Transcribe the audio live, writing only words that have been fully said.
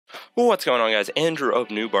What's going on, guys? Andrew of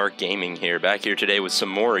New Bark Gaming here, back here today with some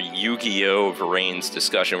more Yu-Gi-Oh! Vrains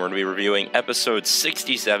discussion. We're going to be reviewing episode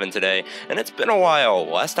 67 today, and it's been a while.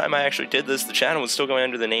 Last time I actually did this, the channel was still going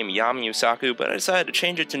under the name Yusaku, but I decided to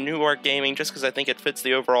change it to New Bark Gaming just because I think it fits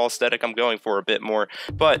the overall aesthetic I'm going for a bit more,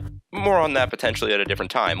 but more on that potentially at a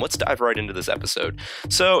different time. Let's dive right into this episode.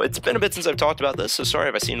 So, it's been a bit since I've talked about this, so sorry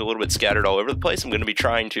if I seemed a little bit scattered all over the place. I'm going to be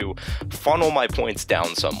trying to funnel my points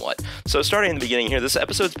down somewhat. So, starting in the beginning here, this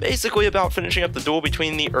episode's basically about finishing up the duel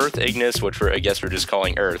between the Earth Ignis, which I guess we're just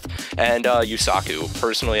calling Earth, and Yusaku.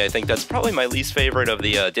 Personally, I think that's probably my least favorite of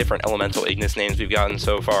the different elemental Ignis names we've gotten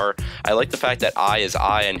so far. I like the fact that I is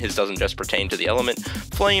I, and his doesn't just pertain to the element.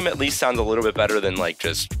 Flame at least sounds a little bit better than, like,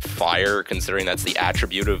 just fire, considering that's the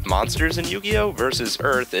attribute of monsters in Yu-Gi-Oh! Versus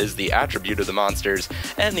Earth is the attribute of the monsters,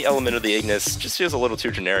 and the element of the Ignis just feels a little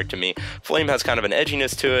too generic to me. Flame has kind of an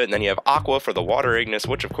edginess to it, and then you have Aqua for the water Ignis,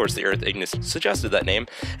 which of course the Earth Ignis suggested that name,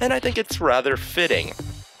 and I think it's rather fitting.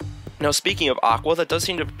 Now, speaking of Aqua, that does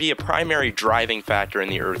seem to be a primary driving factor in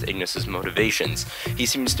the Earth Ignis' motivations. He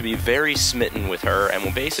seems to be very smitten with her and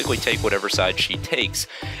will basically take whatever side she takes,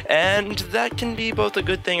 and that can be both a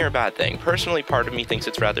good thing or a bad thing. Personally, part of me thinks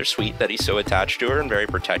it's rather sweet that he's so attached to her and very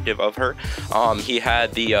protective of her. He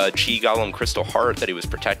had the G Golem Crystal Heart that he was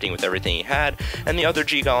protecting with everything he had, and the other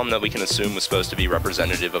G Golem that we can assume was supposed to be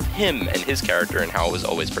representative of him and his character and how it was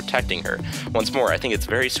always protecting her. Once more, I think it's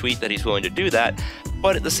very sweet that he's willing to do that,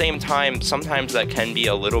 but at the same time, sometimes that can be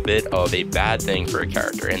a little bit of a bad thing for a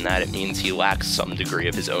character, in that it means he lacks some degree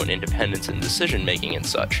of his own independence and decision making and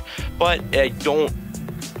such. But I don't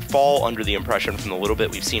fall under the impression from the little bit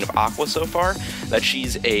we've seen of Aqua so far that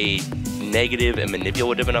she's a negative and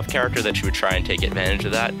manipulative enough character that she would try and take advantage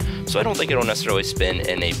of that, so I don't think it'll necessarily spin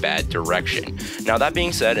in a bad direction. Now, that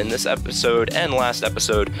being said, in this episode and last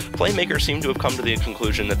episode, Playmaker seemed to have come to the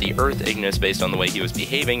conclusion that the Earth Ignis, based on the way he was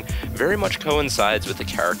behaving, very much coincides with the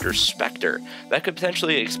character Spectre. That could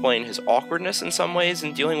potentially explain his awkwardness in some ways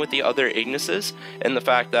in dealing with the other Ignises, and the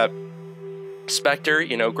fact that Spectre,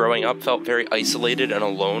 growing up, felt very isolated and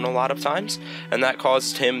alone a lot of times, and that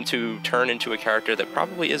caused him to turn into a character that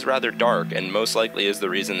probably is rather dark, and most likely is the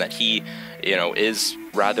reason that he, is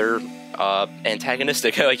rather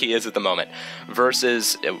antagonistic like he is at the moment,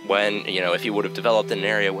 versus when, if he would have developed in an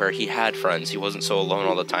area where he had friends, he wasn't so alone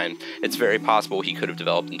all the time, it's very possible he could have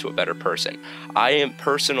developed into a better person. I am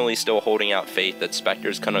personally still holding out faith that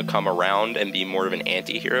Spectre's gonna come around and be more of an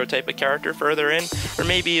anti-hero type of character further in, or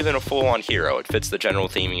maybe even a full-on hero. It fits the general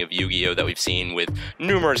theming of Yu-Gi-Oh! That we've seen with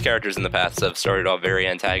numerous characters in the past that have started off very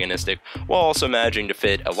antagonistic, while also managing to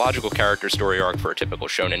fit a logical character story arc for a typical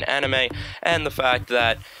shonen anime, and the fact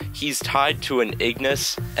that he's tied to an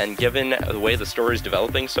Ignis, and given the way the story is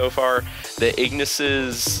developing so far, the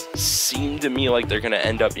Ignises seem to me like they're going to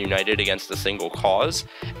end up united against a single cause,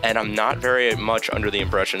 and I'm not very much under the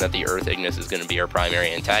impression that the Earth Ignis is going to be our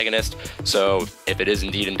primary antagonist. So if it is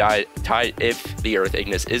indeed if the Earth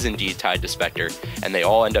Ignis is indeed tied to Spectre, and they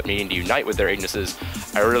all end up needing to unite with their Ignises,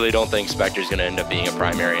 I really don't think Spectre's going to end up being a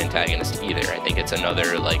primary antagonist either. I think it's another,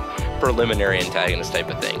 preliminary antagonist type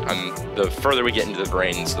of thing. The further we get into the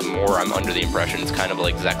Vrains, the more I'm under the impression it's kind of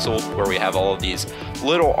like Zexal, where we have all of these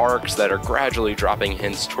little arcs that are gradually dropping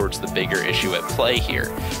hints towards the bigger issue at play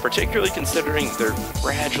here, particularly considering they're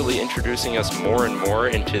gradually introducing us more and more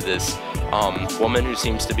into this woman who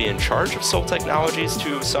seems to be in charge of soul technologies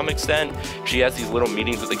to some extent. She has these little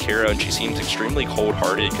meetings with Akira, and she seems extremely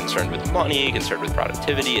cold-hearted, concerned with money, concerned with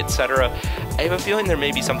productivity, etc. I have a feeling there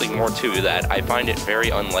may be something more to that. I find it very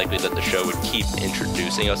unlikely that the show would keep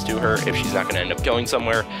introducing us to her if she's not going to end up going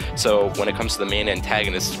somewhere. So when it comes to the main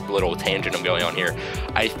antagonist little tangent I'm going on here,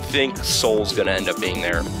 I think Soul's going to end up being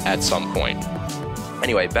there at some point.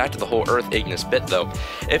 Anyway, back to the whole Earth Ignis bit though.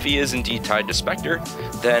 If he is indeed tied to Spectre,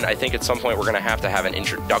 then I think at some point we're going to have an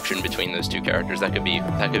introduction between those two characters. That could be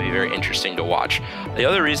very interesting to watch. The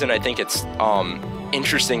other reason I think it's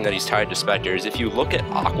interesting that he's tied to Spectre is if you look at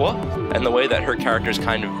Aqua and the way that her character's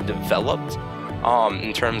kind of developed,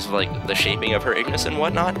 in terms of the shaping of her Ignis and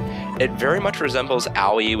whatnot, it very much resembles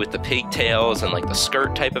Aoi with the pigtails and the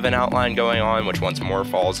skirt type of an outline going on, which once more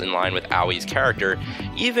falls in line with Aoi's character.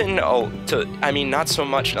 Even not so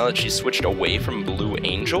much now that she's switched away from Blue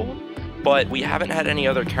Angel, but we haven't had any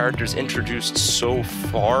other characters introduced so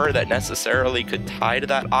far that necessarily could tie to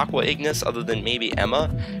that Aqua Ignis other than maybe Emma,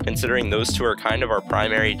 considering those two are kind of our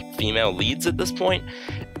primary female leads at this point.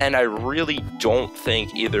 And I really don't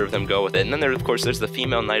think either of them go with it. And then there's the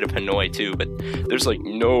female Knight of Hanoi too, but there's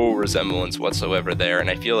no resemblance whatsoever there. And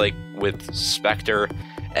I feel like with Spectre,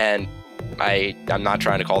 and I'm not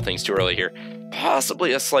trying to call things too early here,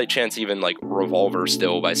 possibly a slight chance even like Revolver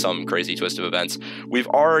still by some crazy twist of events, we've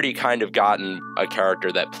already kind of gotten a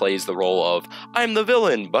character that plays the role of, I'm the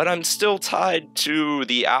villain, but I'm still tied to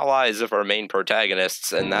the allies of our main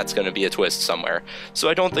protagonists, and that's going to be a twist somewhere. So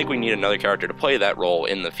I don't think we need another character to play that role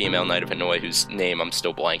in the female Knight of Hanoi, whose name I'm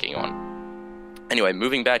still blanking on. Anyway,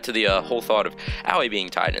 moving back to the whole thought of Aoi being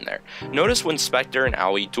tied in there. Notice when Spectre and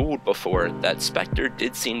Aoi dueled before that Spectre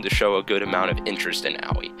did seem to show a good amount of interest in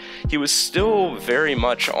Aoi. He was still very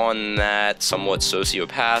much on that somewhat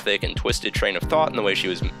sociopathic and twisted train of thought in the way he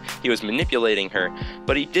was manipulating her,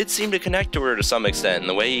 but he did seem to connect to her to some extent in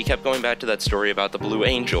the way he kept going back to that story about the Blue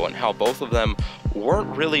Angel and how both of them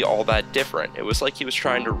weren't really all that different. It was like he was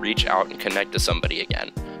trying to reach out and connect to somebody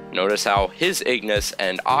again. Notice how his Ignis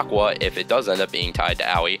and Aqua, if it does end up being tied to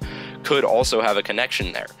Aoi, could also have a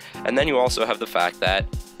connection there. And then you also have the fact that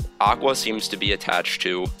Aqua seems to be attached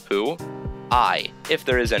to who? I, if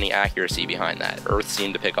there is any accuracy behind that. Earth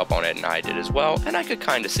seemed to pick up on it, and I did as well, and I could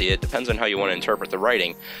kind of see it. Depends on how you want to interpret the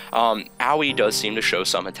writing. Aoi does seem to show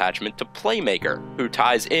some attachment to Playmaker, who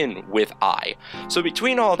ties in with I. So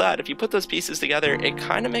between all that, if you put those pieces together, it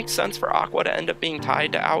kind of makes sense for Aqua to end up being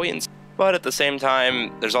tied to Aoi. And but at the same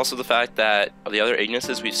time, there's also the fact that the other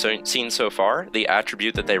Ignises we've seen so far, the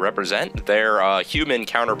attribute that they represent, their human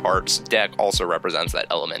counterparts' deck also represents that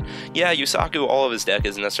element. Yeah, Yusaku, all of his deck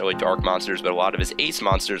isn't necessarily Dark Monsters, but a lot of his Ace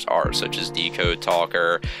Monsters are, such as Decode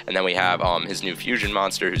Talker, and then we have his new Fusion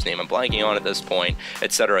Monster, whose name I'm blanking on at this point,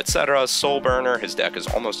 etc., etc. Soul Burner, his deck is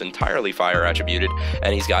almost entirely Fire attributed,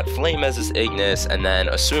 and he's got Flame as his Ignis, and then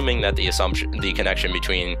assuming that the connection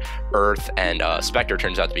between Earth and Spectre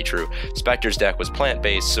turns out to be true, Spectre's deck was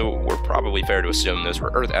plant-based, so we're probably fair to assume those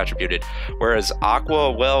were Earth attributed, whereas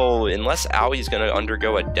Aqua, well, unless Aoi's going to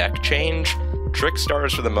undergo a deck change,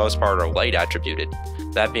 Trickstars for the most part are light attributed.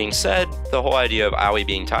 That being said, the whole idea of Aoi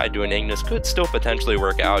being tied to an Ignis could still potentially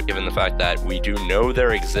work out, given the fact that we do know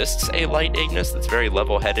there exists a light Ignis that's very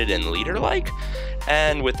level-headed and leader-like,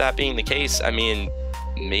 and with that being the case, I mean,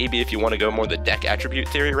 maybe if you want to go more the deck attribute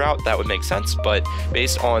theory route, that would make sense, but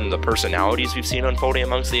based on the personalities we've seen unfolding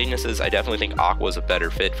amongst the Ignises, I definitely think Aqua's a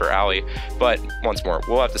better fit for Aoi, but once more,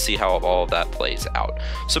 we'll have to see how all of that plays out.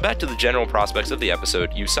 So back to the general prospects of the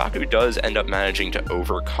episode, Yusaku does end up managing to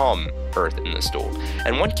overcome Earth in this duel,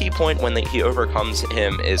 and one key point when he overcomes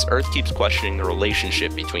him is Earth keeps questioning the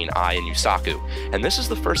relationship between I and Yusaku, and this is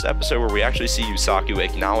the first episode where we actually see Yusaku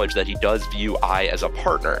acknowledge that he does view I as a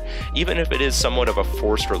partner, even if it is somewhat of a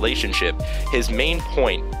forced relationship. His main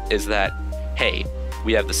point is that, hey,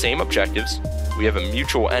 we have the same objectives, we have a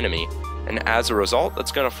mutual enemy, and as a result,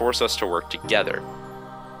 that's going to force us to work together.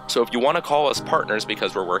 So if you want to call us partners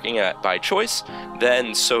because we're working by choice,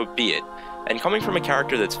 then so be it. And coming from a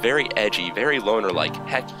character that's very edgy, very loner-like,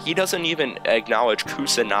 heck, he doesn't even acknowledge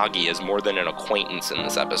Kusanagi as more than an acquaintance in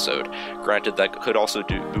this episode. Granted, that could also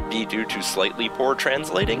be due to slightly poor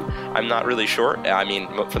translating. I'm not really sure. I mean,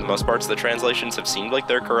 for the most parts, the translations have seemed like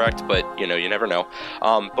they're correct, but, you know, you never know.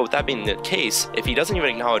 But with that being the case, if he doesn't even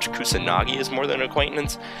acknowledge Kusanagi as more than an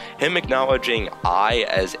acquaintance, him acknowledging I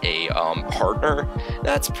as a partner,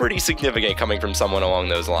 that's pretty significant coming from someone along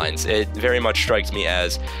those lines. It very much strikes me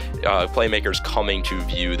as Playmakers coming to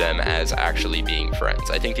view them as actually being friends.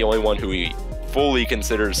 I think the only one who he fully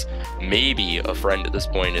considers maybe a friend at this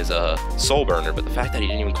point is a Soul Burner, but the fact that he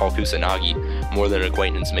didn't even call Kusanagi more than an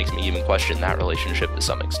acquaintance makes me even question that relationship to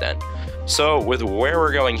some extent. So with where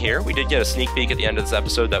we're going here, we did get a sneak peek at the end of this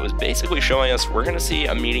episode that was basically showing us we're going to see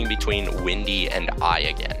a meeting between Windy and I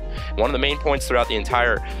again. One of the main points throughout the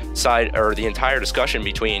entire discussion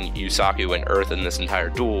between Yusaku and Earth in this entire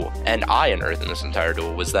duel, and I and Earth in this entire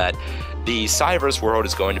duel, was that the Cyberse world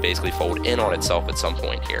is going to basically fold in on itself at some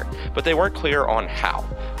point here, but they weren't clear on how.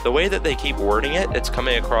 The way that they keep wording it, it's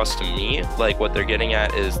coming across to me like what they're getting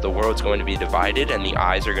at is the world's going to be divided and the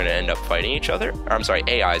eyes are going to end up fighting each other. Or, I'm sorry,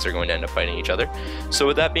 AIs are going to end up fighting each other. So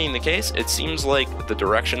with that being the case, it seems like the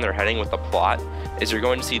direction they're heading with the plot is you're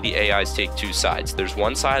going to see the AIs take two sides. There's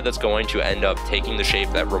one side that's going to end up taking the shape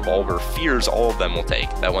that Revolver fears all of them will take,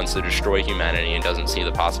 that wants to destroy humanity and doesn't see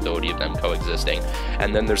the possibility of them coexisting.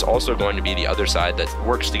 And then there's also going to be the other side that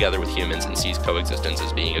works together with humans and sees coexistence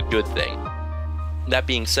as being a good thing. That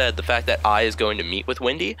being said, the fact that I is going to meet with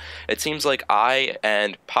Windy, it seems like I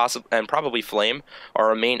and probably Flame are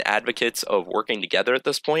our main advocates of working together at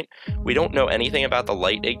this point. We don't know anything about the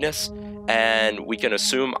Light Ignis, and we can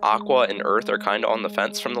assume Aqua and Earth are kind of on the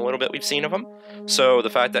fence from the little bit we've seen of them. So the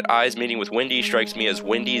fact that Ai's meeting with Windy strikes me as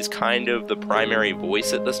Windy's kind of the primary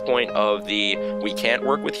voice at this point of the we can't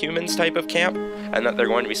work with humans type of camp, and that they're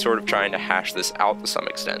going to be sort of trying to hash this out to some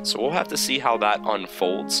extent. So we'll have to see how that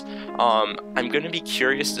unfolds. I'm going to be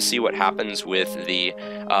curious to see what happens with the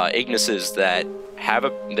Ignises that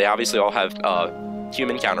they obviously all have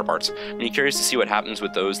human counterparts. I'm curious to see what happens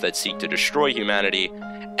with those that seek to destroy humanity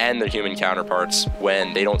and their human counterparts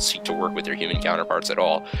when they don't seek to work with their human counterparts at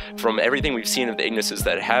all. From everything we've seen of the Ignises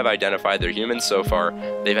that have identified their humans so far,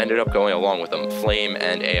 they've ended up going along with them, Flame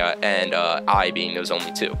and I being those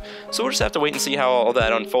only two. So we'll just have to wait and see how all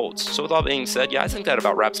that unfolds. So with all being said, yeah, I think that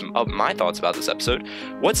about wraps up my thoughts about this episode.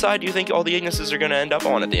 What side do you think all the Ignises are going to end up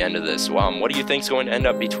on at the end of this? What do you think is going to end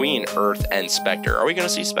up between Earth and Spectre? Are we going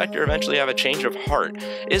to see Spectre eventually have a change of heart?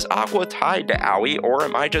 Is Aqua tied to Aoi, or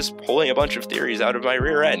am I just pulling a bunch of theories out of my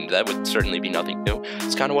rear end? That would certainly be nothing new.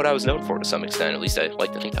 It's kind of what I was known for to some extent, at least I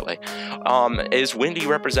like to think that way. Is Windy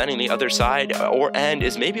representing the other side, and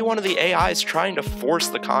is maybe one of the AIs trying to force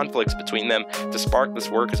the conflicts between them to spark this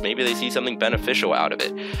work, as maybe they see something beneficial out of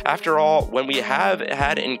it? After all, when we have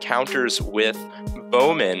had encounters with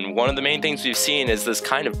Bowman, one of the main things we've seen is this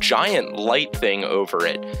kind of giant light thing over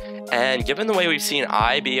it. And given the way we've seen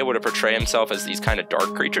Ai be able to portray himself as these kind of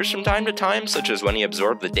dark creatures from time to time, such as when he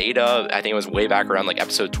absorbed the data, I think it was way back around like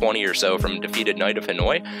episode 20 or so from Defeated Knight of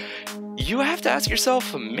Hanoi, you have to ask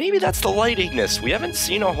yourself, maybe that's the Light Ignis. We haven't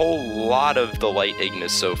seen a whole lot of the Light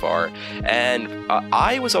Ignis so far, and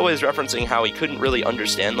I was always referencing how he couldn't really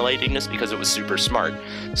understand the Light Ignis because it was super smart.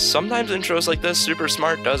 Sometimes in shows like this, super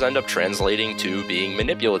smart does end up translating to being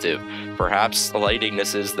manipulative. Perhaps the Light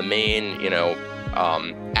Ignis is the main,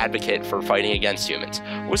 advocate for fighting against humans.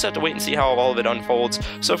 We'll just have to wait and see how all of it unfolds.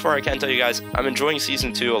 So far, I can tell you guys, I'm enjoying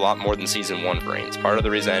Season 2 a lot more than Season 1 Vrains. Part of the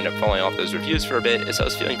reason I ended up falling off those reviews for a bit is I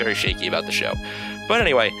was feeling very shaky about the show. But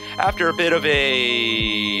anyway, after a bit of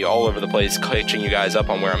a all over the place catching you guys up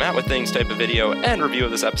on where I'm at with things type of video and review of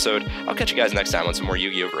this episode, I'll catch you guys next time on some more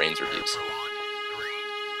Yu-Gi-Oh! Vrains reviews.